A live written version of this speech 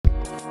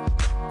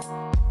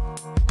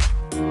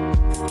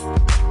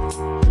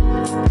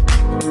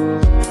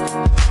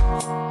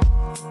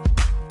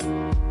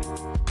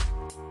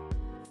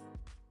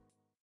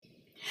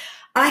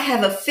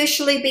have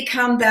officially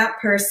become that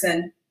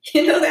person.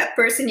 You know, that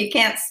person you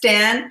can't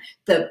stand,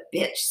 the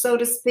bitch, so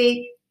to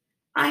speak.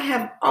 I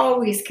have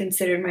always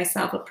considered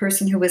myself a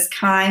person who was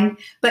kind,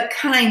 but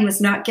kind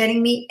was not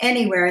getting me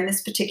anywhere in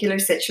this particular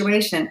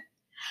situation.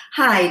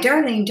 Hi,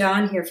 Darlene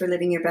Dawn here for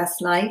Living Your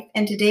Best Life,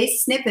 and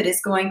today's snippet is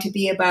going to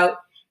be about,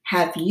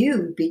 have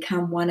you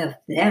become one of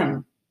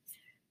them?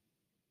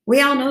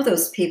 We all know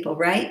those people,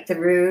 right? The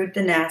rude,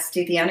 the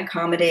nasty, the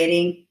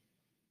unaccommodating,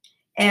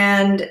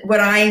 and what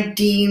I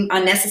deem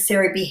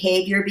unnecessary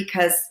behavior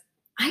because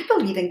I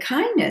believe in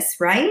kindness,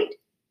 right?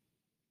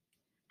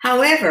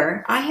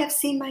 However, I have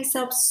seen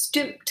myself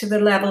stoop to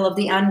the level of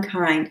the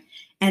unkind,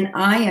 and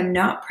I am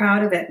not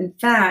proud of it. In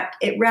fact,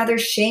 it rather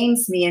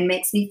shames me and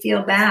makes me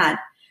feel bad.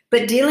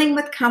 But dealing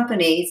with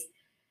companies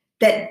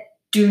that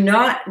do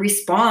not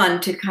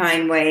respond to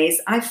kind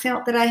ways, I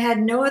felt that I had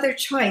no other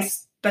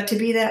choice but to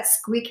be that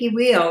squeaky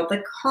wheel,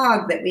 the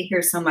cog that we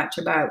hear so much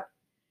about.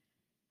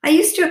 I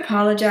used to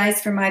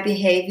apologize for my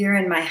behavior,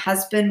 and my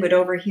husband would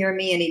overhear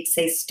me and he'd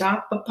say,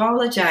 "Stop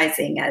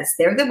apologizing, as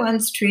they're the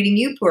ones treating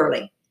you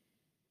poorly."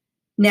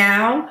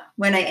 Now,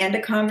 when I end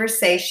a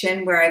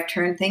conversation where I've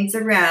turned things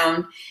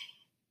around,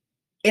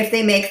 if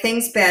they make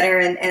things better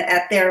and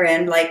at their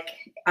end, like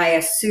I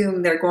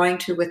assume they're going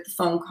to with the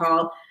phone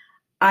call,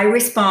 I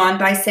respond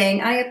by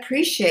saying, "I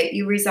appreciate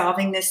you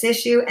resolving this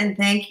issue and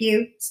thank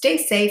you. Stay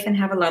safe and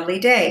have a lovely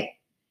day."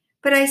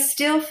 But I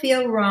still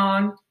feel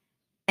wrong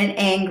and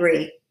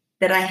angry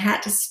that I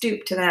had to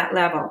stoop to that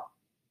level.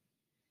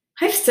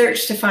 I've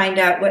searched to find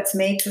out what's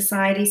made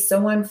society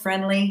so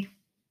unfriendly,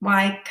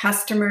 why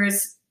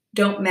customers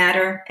don't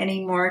matter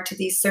anymore to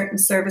these certain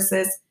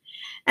services.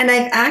 And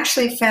I've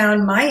actually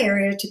found my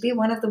area to be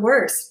one of the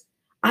worst.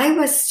 I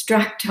was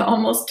struck to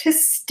almost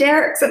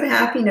hysterics of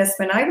happiness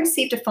when I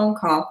received a phone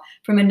call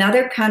from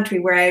another country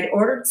where I had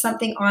ordered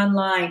something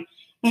online,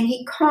 and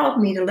he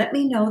called me to let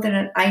me know that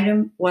an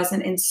item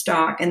wasn't in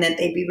stock and that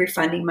they'd be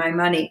refunding my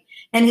money.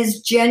 And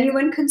his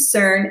genuine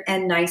concern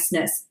and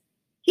niceness.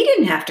 He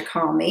didn't have to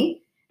call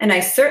me, and I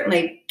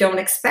certainly don't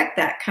expect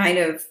that kind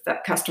of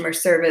customer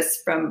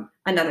service from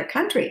another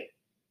country.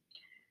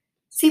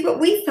 See, what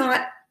we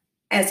thought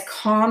as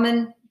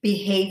common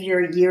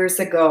behavior years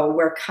ago,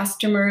 where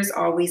customers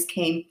always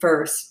came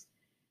first,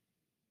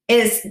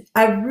 is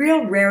a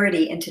real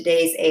rarity in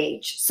today's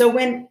age. So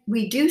when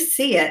we do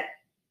see it,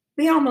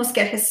 we almost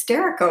get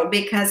hysterical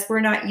because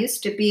we're not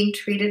used to being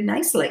treated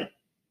nicely.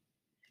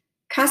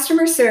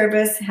 Customer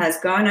service has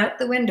gone out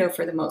the window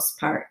for the most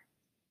part.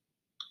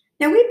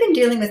 Now, we've been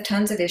dealing with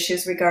tons of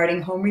issues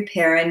regarding home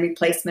repair and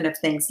replacement of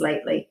things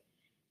lately.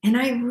 And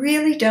I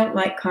really don't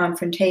like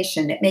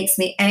confrontation. It makes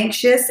me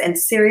anxious and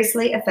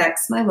seriously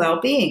affects my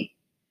well-being.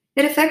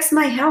 It affects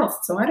my health,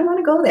 so I don't want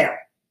to go there.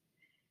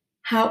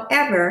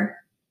 However,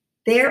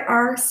 there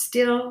are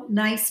still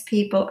nice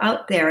people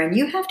out there, and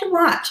you have to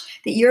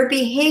watch that your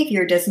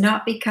behavior does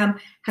not become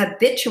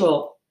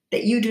habitual,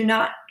 that you do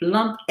not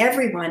lump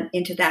everyone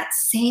into that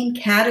same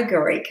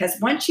category, because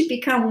once you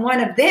become one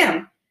of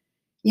them,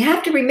 you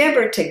have to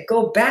remember to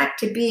go back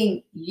to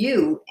being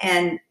you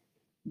and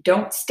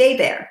don't stay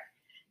there.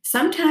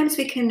 Sometimes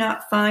we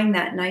cannot find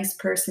that nice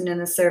person in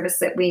the service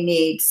that we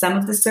need. Some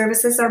of the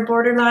services are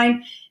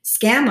borderline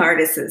scam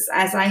artists,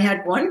 as I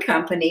had one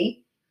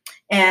company,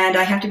 and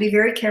I have to be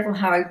very careful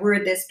how I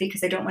word this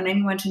because I don't want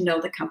anyone to know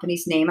the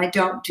company's name. I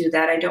don't do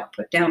that. I don't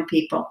put down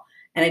people,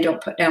 and I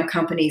don't put down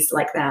companies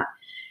like that.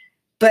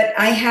 But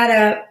I had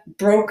a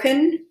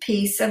broken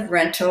piece of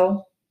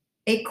rental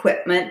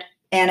equipment,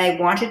 and I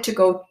wanted to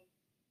go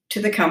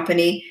to the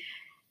company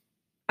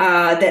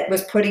that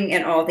was putting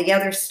in all the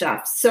other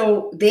stuff.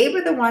 So they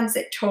were the ones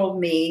that told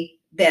me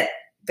that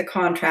the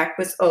contract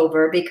was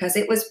over because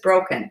it was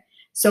broken.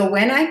 So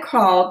when I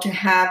called to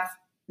have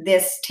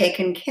this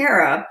taken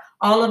care of,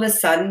 all of a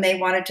sudden they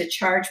wanted to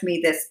charge me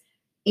this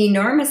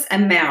enormous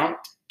amount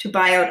to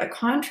buy out a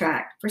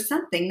contract for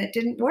something that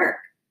didn't work.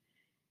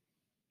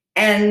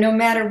 And no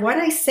matter what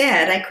I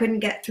said, I couldn't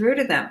get through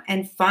to them.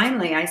 And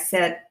finally I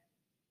said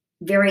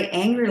very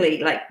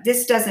angrily, like,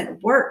 "This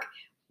doesn't work.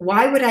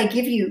 Why would I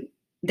give you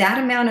that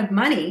amount of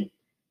money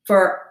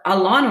for a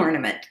lawn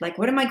ornament? Like,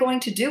 what am I going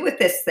to do with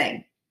this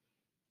thing?"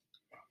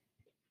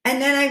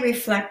 And then I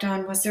reflect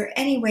on, was there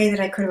any way that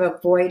I could have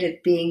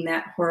avoided being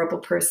that horrible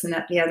person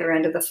at the other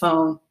end of the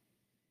phone?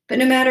 But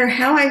no matter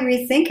how I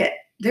rethink it,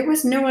 there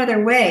was no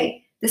other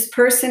way. This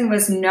person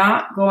was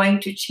not going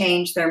to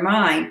change their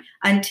mind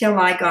until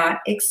I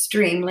got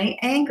extremely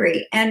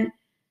angry. And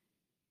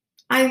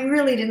I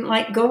really didn't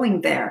like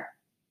going there.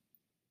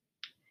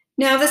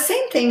 Now, the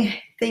same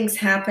things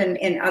happen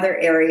in other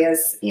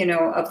areas,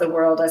 of the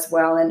world as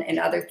well, and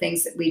other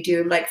things that we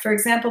do. Like, for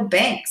example,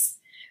 banks.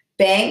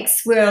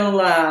 Banks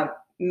will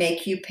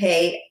make you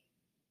pay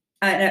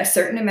a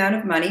certain amount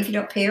of money. If you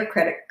don't pay your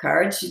credit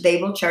cards, they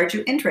will charge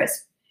you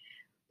interest.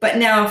 But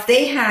now if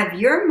they have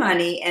your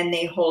money and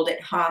they hold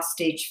it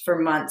hostage for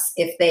months,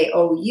 if they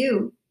owe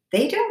you,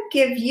 they don't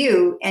give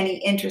you any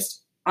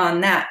interest on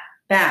that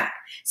back.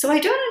 So I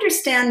don't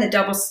understand the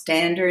double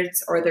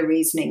standards or the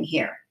reasoning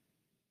here.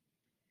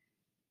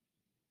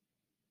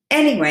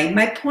 Anyway,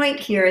 my point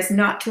here is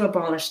not to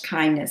abolish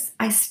kindness.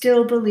 I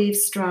still believe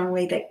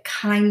strongly that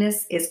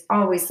kindness is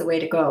always the way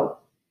to go.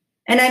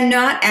 And I'm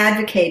not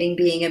advocating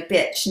being a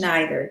bitch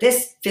neither.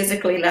 This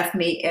physically left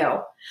me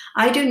ill.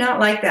 I do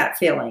not like that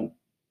feeling.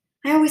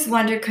 I always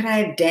wondered, could I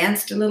have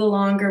danced a little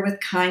longer with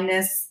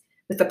kindness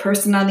with the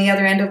person on the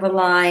other end of the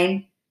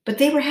line? But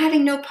they were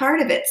having no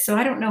part of it, so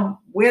I don't know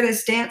where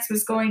this dance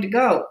was going to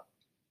go.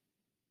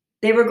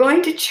 They were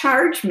going to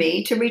charge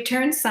me to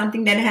return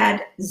something that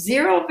had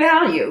zero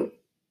value.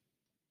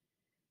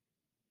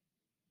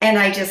 And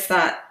I just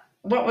thought,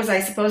 what was I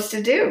supposed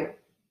to do?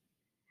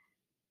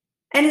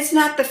 And it's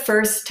not the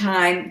first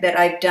time that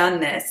I've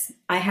done this.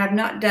 I have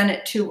not done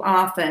it too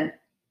often.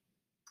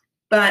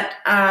 But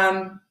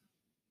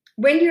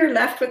when you're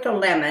left with a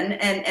lemon,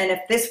 and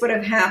if this would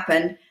have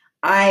happened,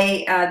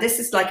 this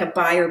is like a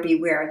buyer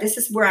beware. This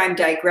is where I'm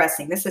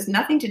digressing. This has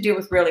nothing to do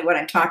with really what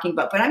I'm talking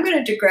about, but I'm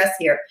going to digress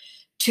here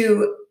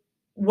to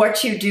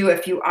what you do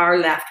if you are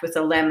left with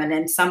a lemon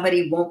and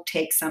somebody won't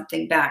take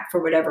something back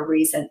for whatever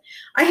reason.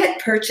 I had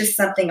purchased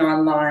something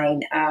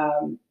online,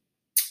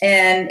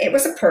 and it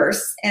was a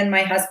purse, and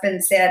my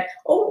husband said,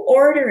 oh,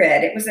 order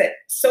it. It was a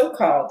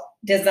so-called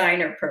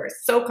designer purse,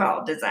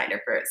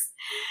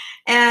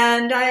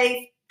 And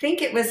I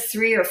think it was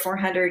 $300 or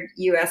 $400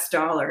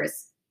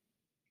 US.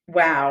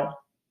 Wow.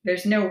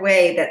 There's no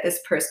way that this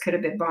purse could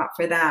have been bought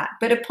for that.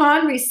 But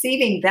upon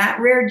receiving that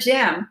rare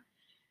gem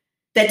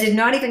that did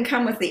not even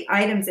come with the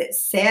items it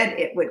said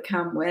it would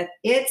come with,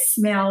 it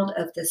smelled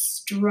of the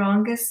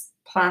strongest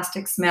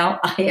plastic smell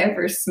I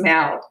ever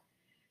smelled.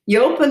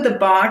 You opened the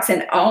box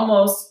and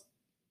almost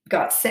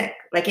got sick.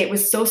 Like, it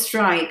was so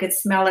strong, you could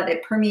smell it.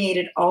 It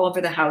permeated all over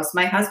the house.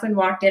 My husband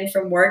walked in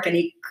from work and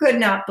he could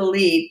not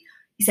believe.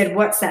 He said,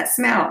 what's that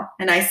smell?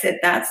 And I said,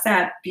 that's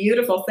that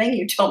beautiful thing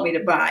you told me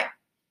to buy.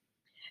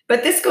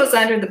 But this goes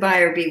under the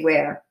buyer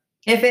beware.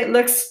 If it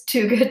looks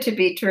too good to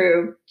be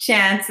true,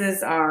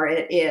 chances are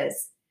it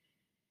is.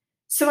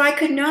 So I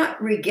could not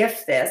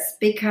regift this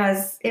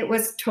because it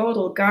was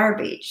total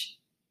garbage.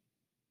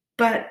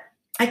 But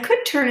I could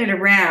turn it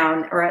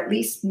around, or at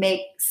least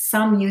make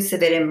some use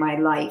of it in my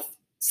life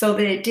so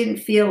that it didn't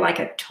feel like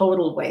a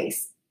total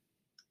waste.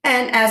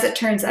 And as it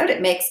turns out,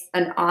 it makes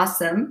an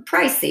awesome,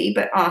 pricey,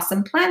 but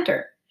awesome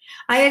planter.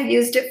 I have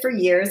used it for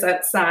years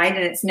outside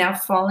and it's now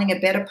falling a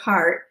bit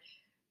apart.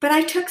 But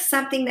I took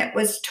something that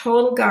was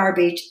total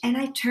garbage and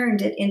I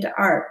turned it into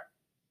art.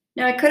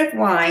 Now, I could have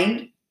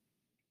whined.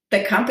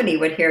 The company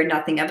would hear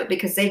nothing of it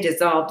because they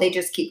dissolved. They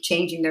just keep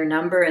changing their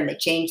number and they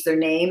change their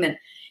name.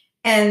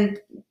 And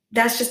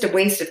that's just a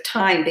waste of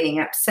time being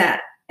upset.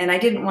 And I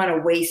didn't want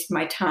to waste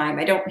my time.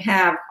 I don't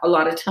have a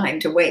lot of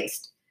time to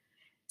waste.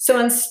 So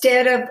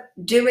instead of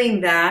doing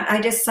that, I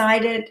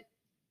decided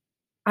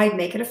I'd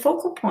make it a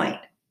focal point,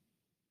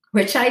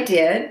 which I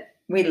did.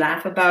 We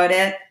laugh about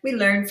it. We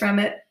learn from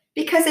it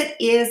because it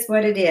is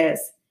what it is.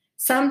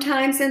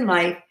 Sometimes in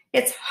life,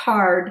 it's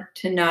hard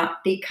to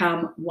not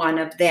become one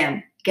of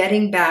them.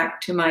 Getting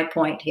back to my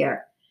point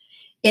here,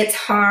 it's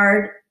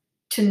hard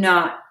to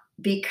not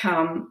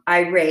become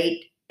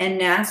irate and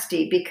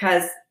nasty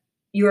because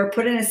you are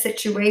put in a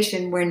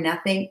situation where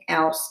nothing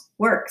else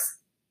works.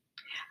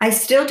 I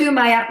still do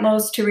my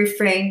utmost to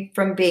refrain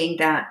from being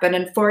that, but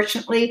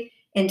unfortunately,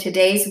 in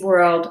today's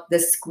world, the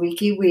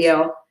squeaky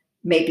wheel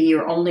may be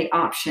your only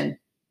option.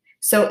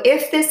 So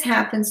if this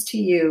happens to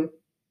you,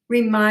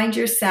 remind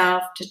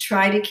yourself to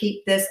try to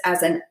keep this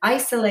as an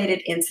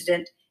isolated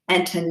incident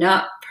and to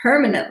not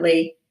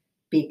permanently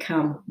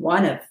become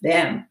one of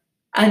them.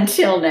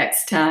 Until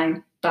next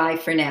time, bye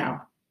for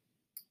now.